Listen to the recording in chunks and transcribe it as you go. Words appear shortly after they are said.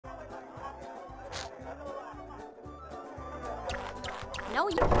No,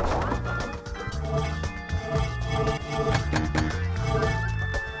 you...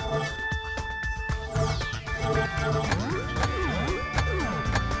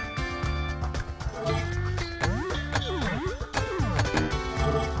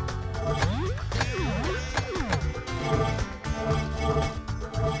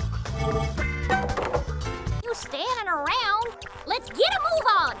 You standing around? Let's get a move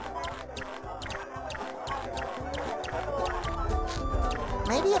on!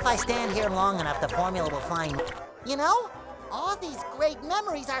 Maybe if I stand here long enough, the formula will find... You know, all these great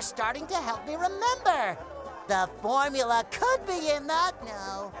memories are starting to help me remember. The formula could be in the...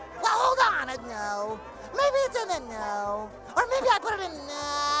 No. Well, hold on. No. Maybe it's in the no. Or maybe I put it in...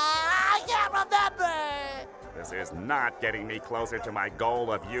 I can't remember. This is not getting me closer to my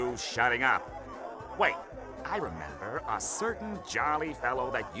goal of you shutting up. Wait, I remember a certain jolly fellow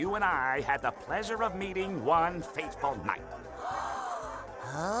that you and I had the pleasure of meeting one fateful night.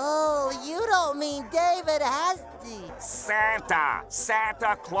 Oh, you don't mean David Hasty.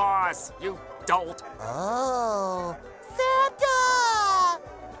 Santa Claus, you dolt. Oh, Santa!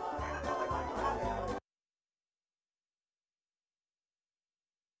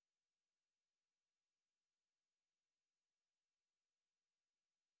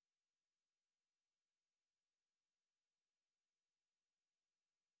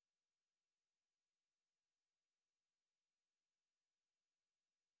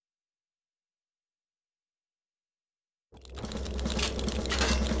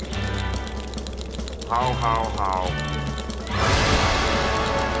 Ho, ho, ho.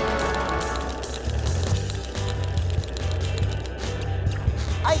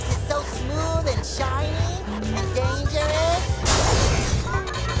 Ice is so smooth and shiny and dangerous.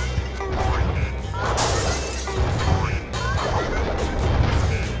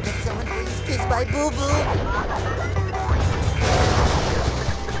 Can someone please kiss my boo-boo?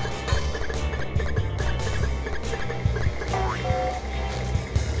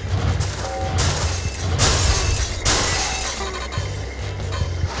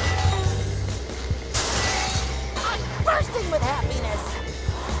 Bursting with happiness.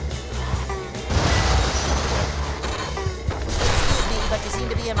 Excuse me, but you seem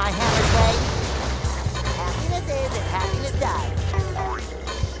to be in my hammer's way. Happiness is as happiness does.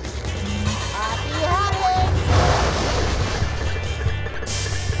 Happy happens.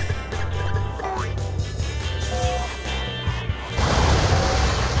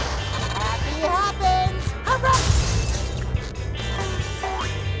 Happy happens. Hurrah!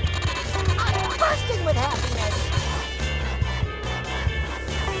 I'm bursting with happiness.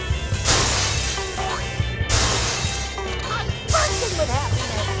 Bursting with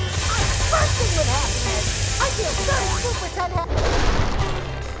happiness! I'm bursting with happiness! I feel 32% happy!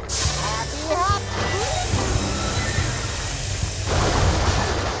 Happy, happy!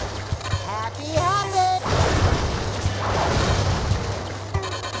 Happy, happy!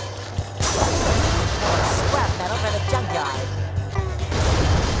 Scrap metal for the junkyard.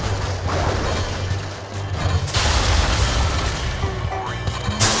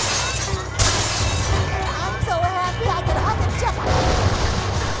 I'm so happy I can hug and jump.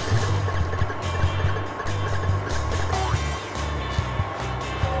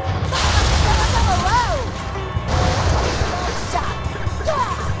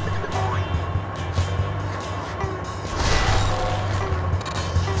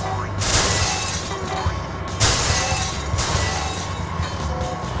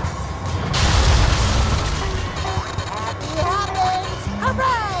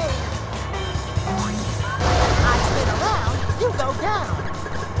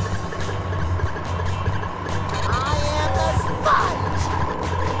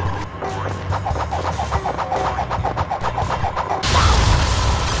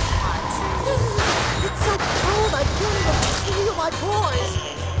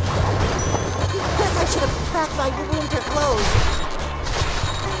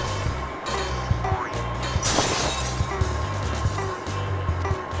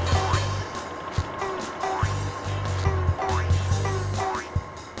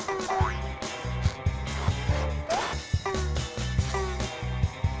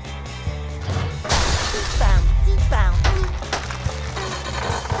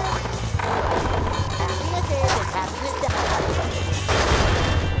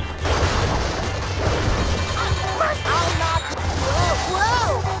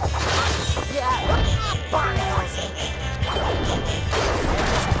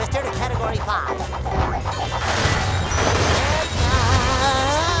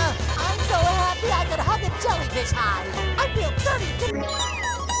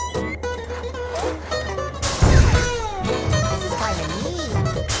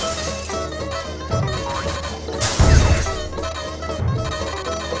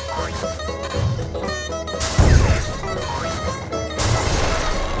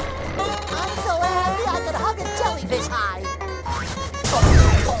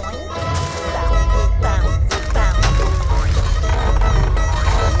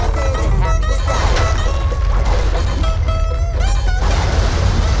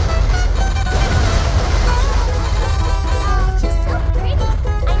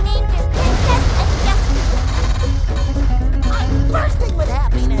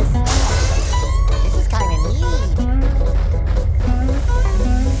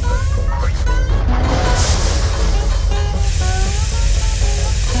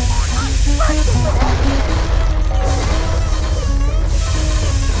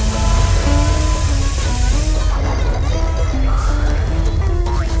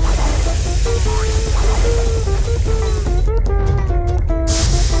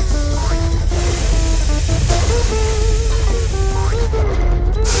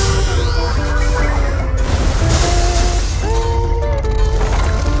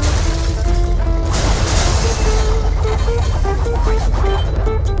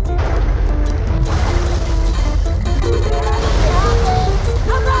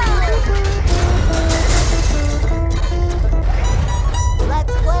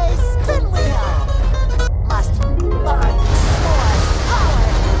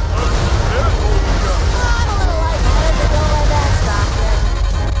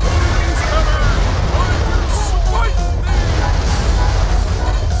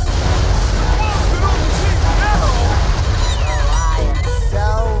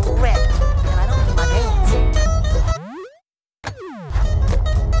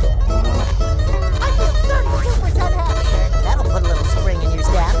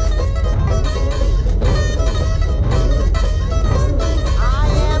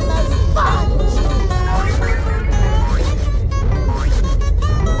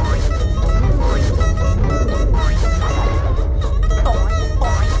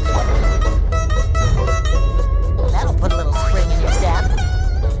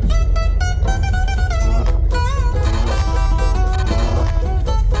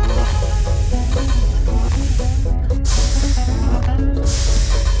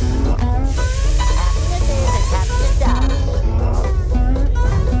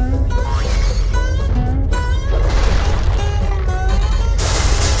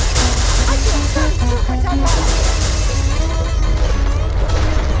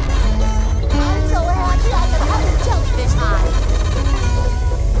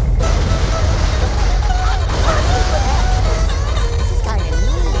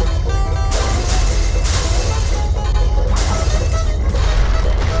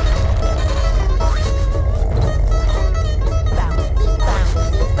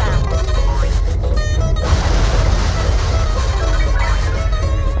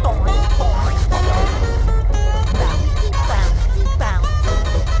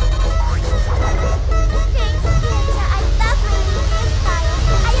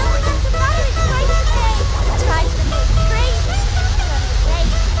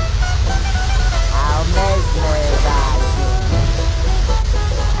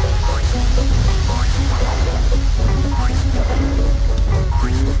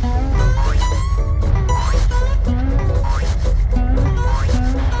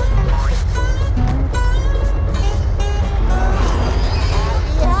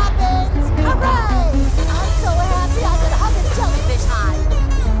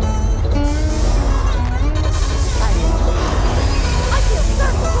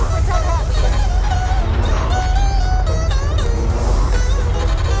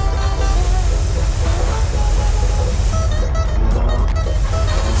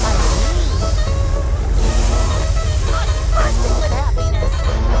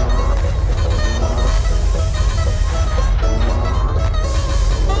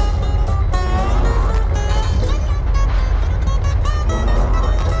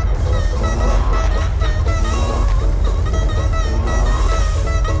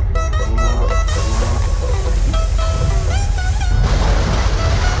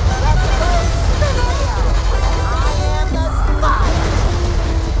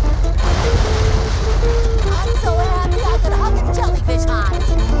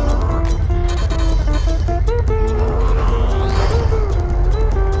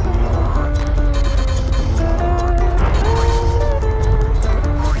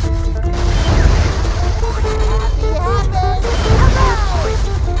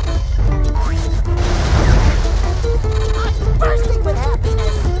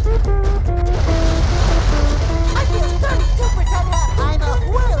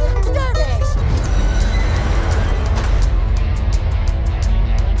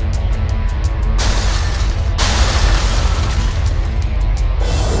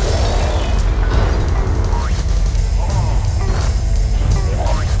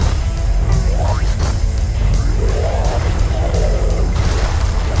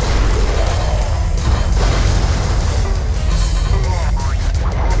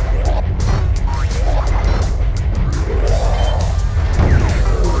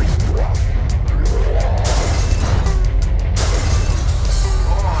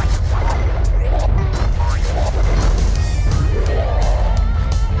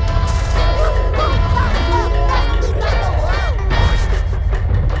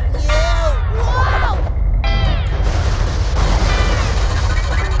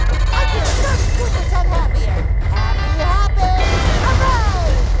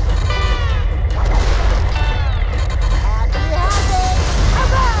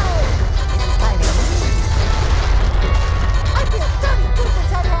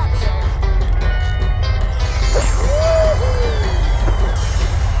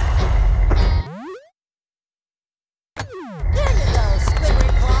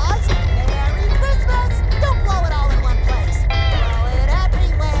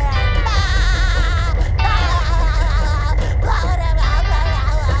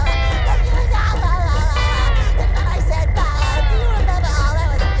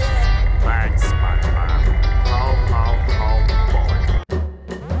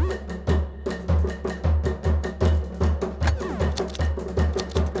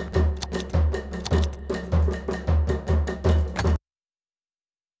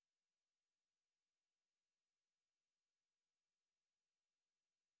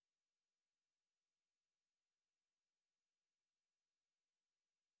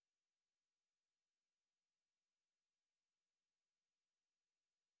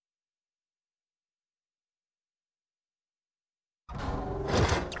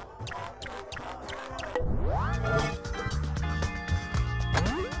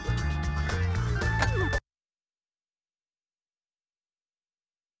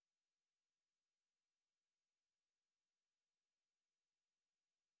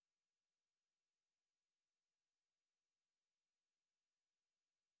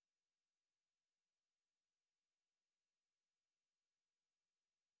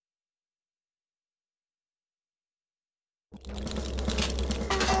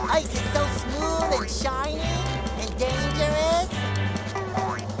 Ice is so smooth and shiny and dangerous.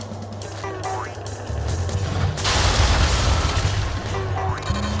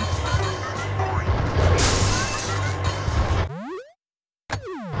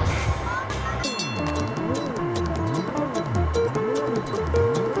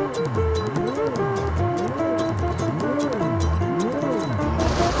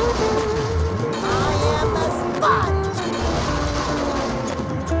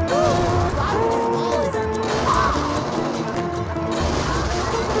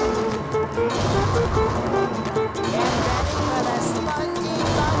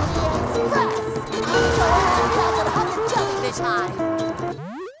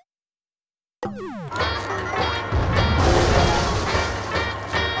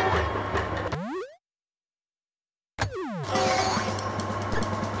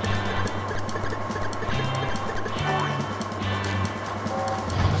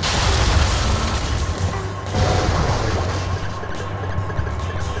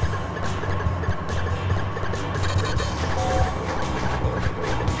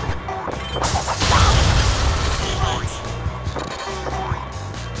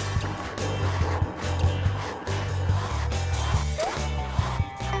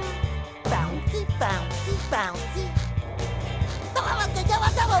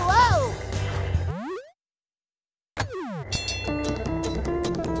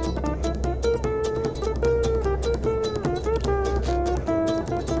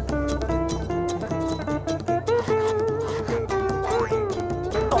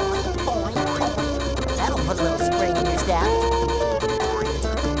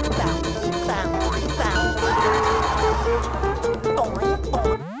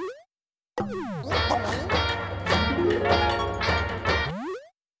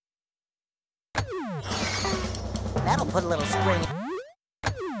 That'll put a little spring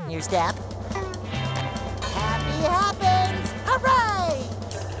in your step. Happy happens! Hooray!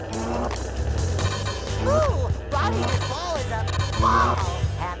 Ooh, riding this ball is a ball!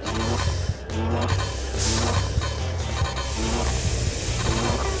 Happy?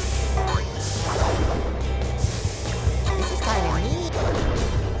 This is kind of neat.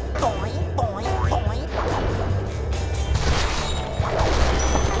 Boing, boing, boing.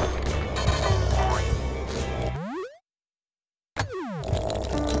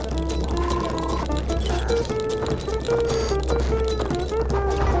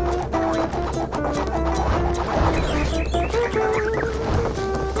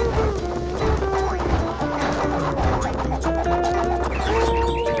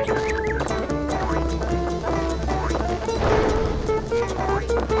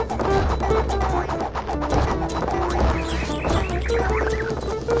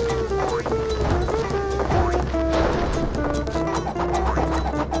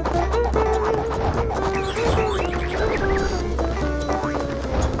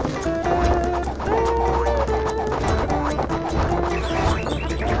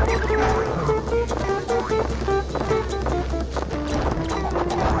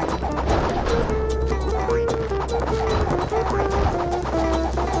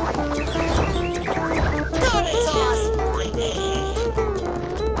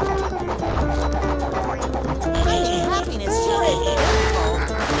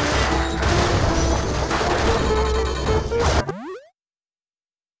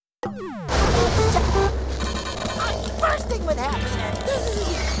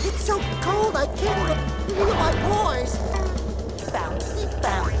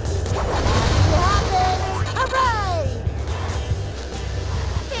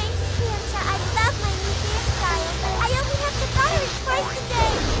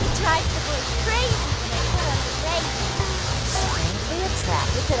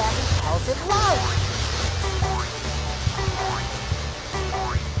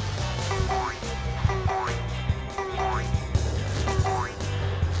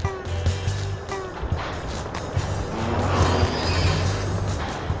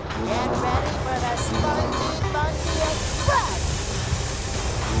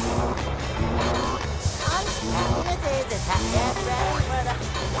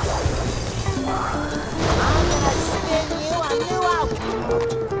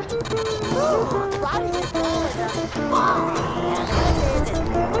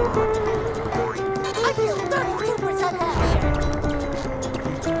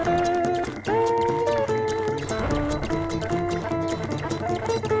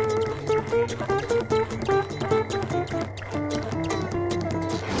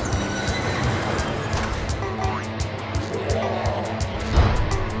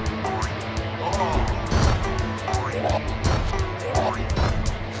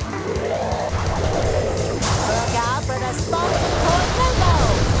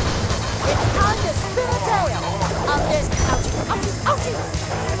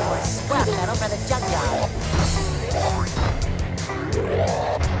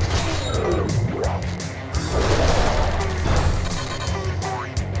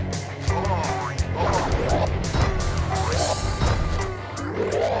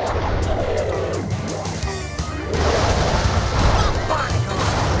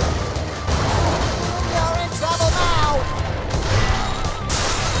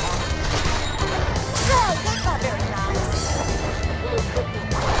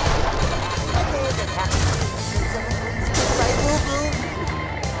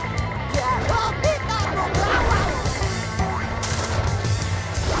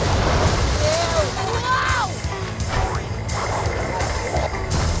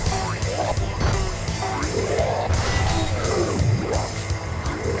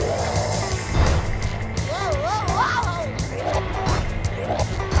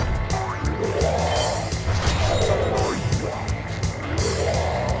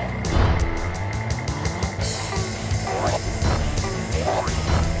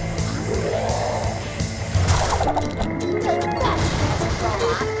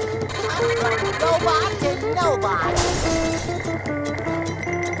 Robot to Nobot.